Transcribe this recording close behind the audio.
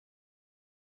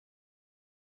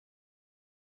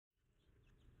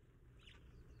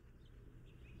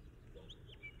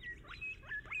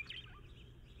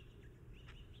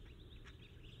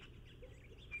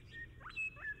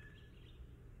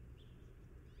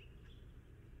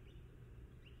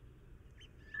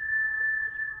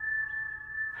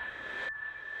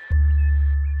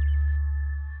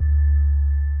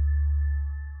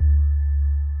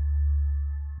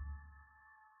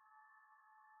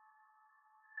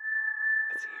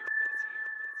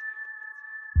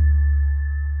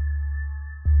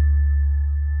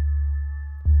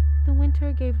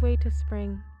Winter gave way to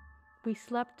spring. We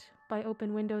slept by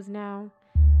open windows now,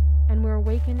 and were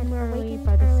awakened early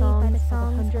by the songs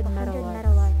of 100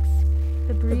 meadowlarks.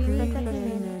 The breeze that came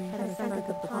in had a scent of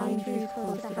the pine trees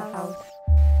close to the house,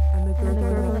 and the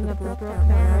gurgling of the brook that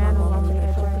ran along the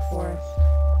edge of the forest.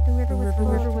 The river was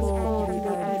cold to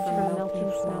the edge from the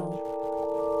melting snow.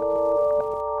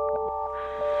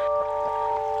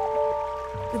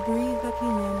 The breeze that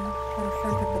came in had a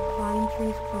scent of the pine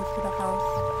trees close to the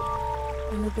house,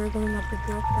 and the gurgling of the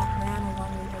brook that ran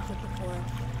along the edge of the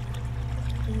forest.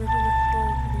 The river was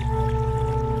cold to the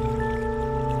edge.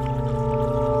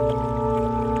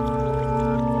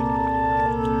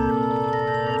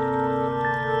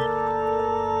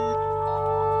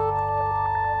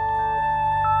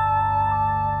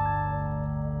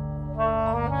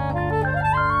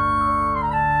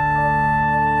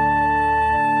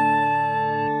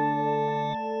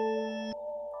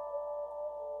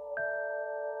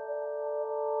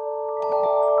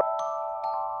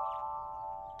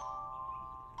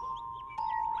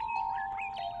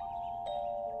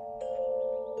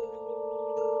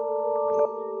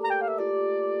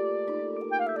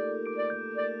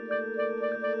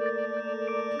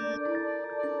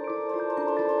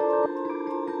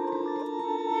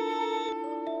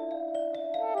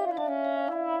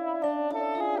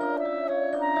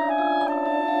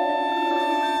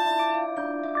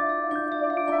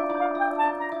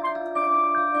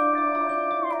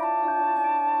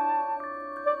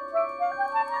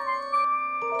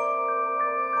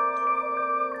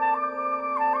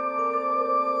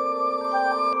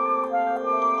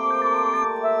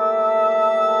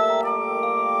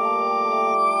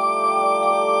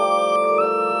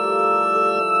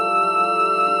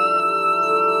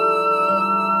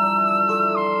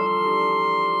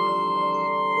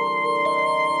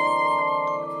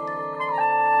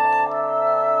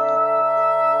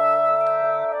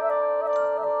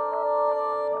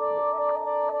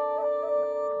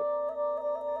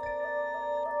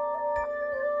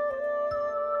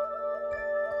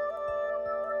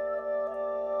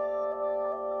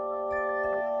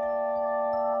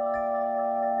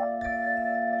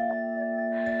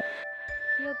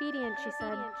 Be obedient, she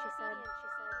said.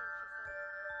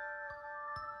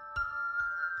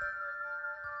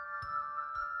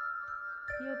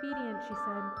 Be obedient, she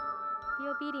said. Be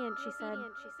obedient, she said.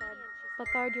 But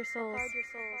guard your souls.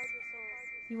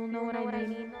 You will know what I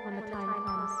mean when the time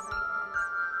comes.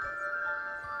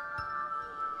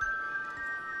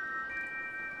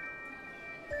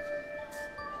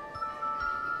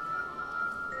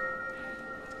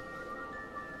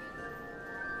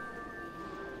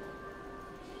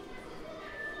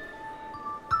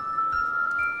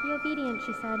 Be obedient,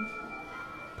 she said.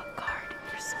 But guard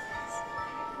your souls.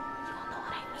 You will know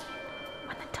what I mean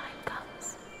when the time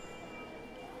comes.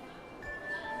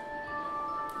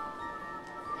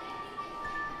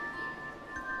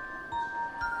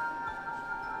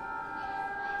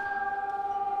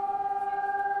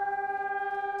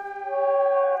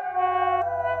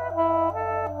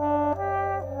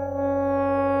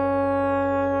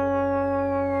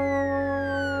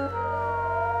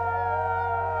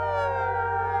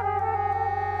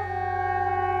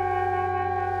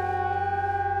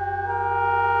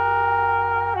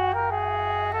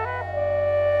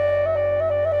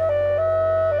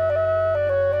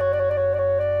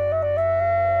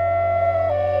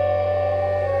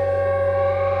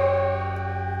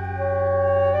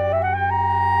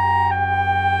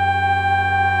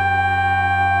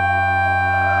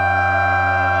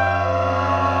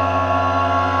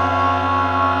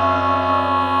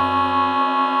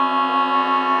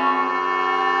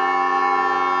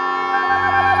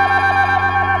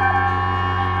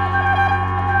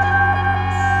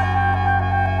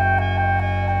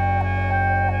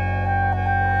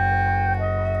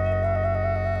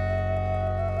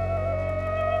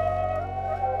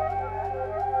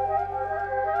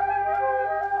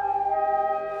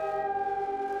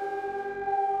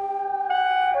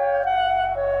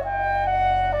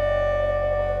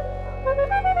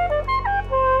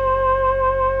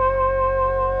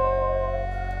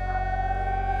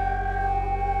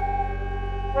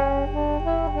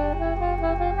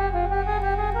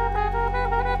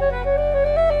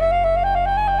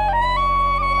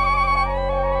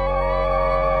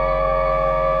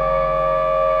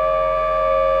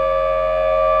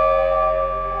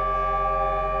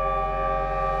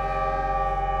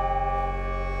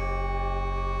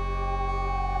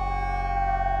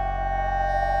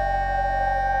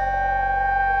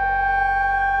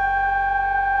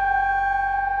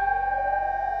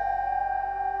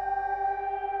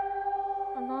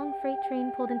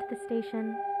 Train pulled into the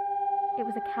station. It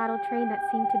was a cattle train that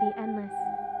seemed to be endless.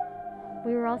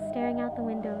 We were all staring out the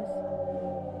windows.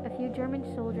 A few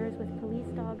German soldiers with police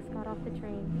dogs got off the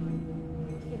train.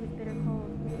 It was bitter cold.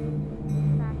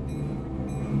 In fact,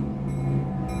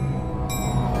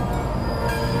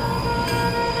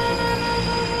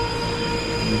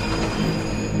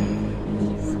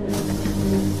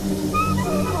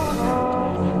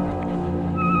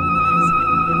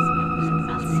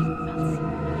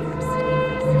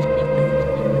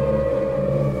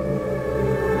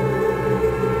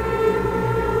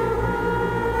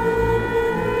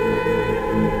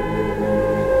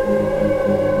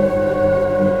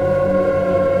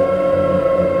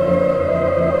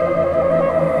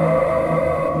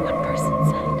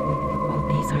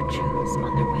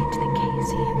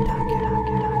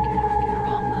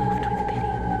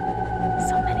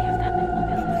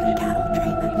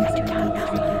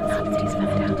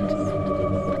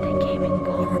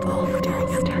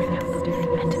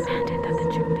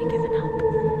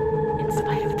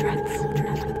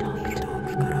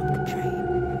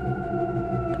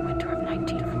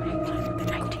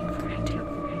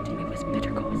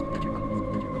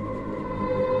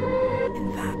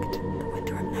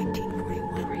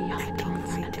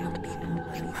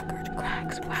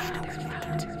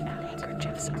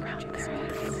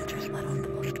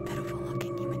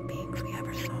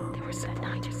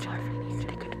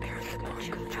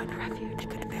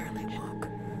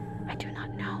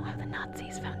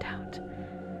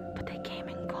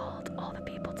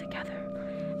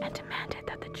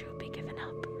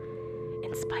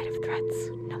 in spite of threats,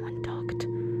 no one talked.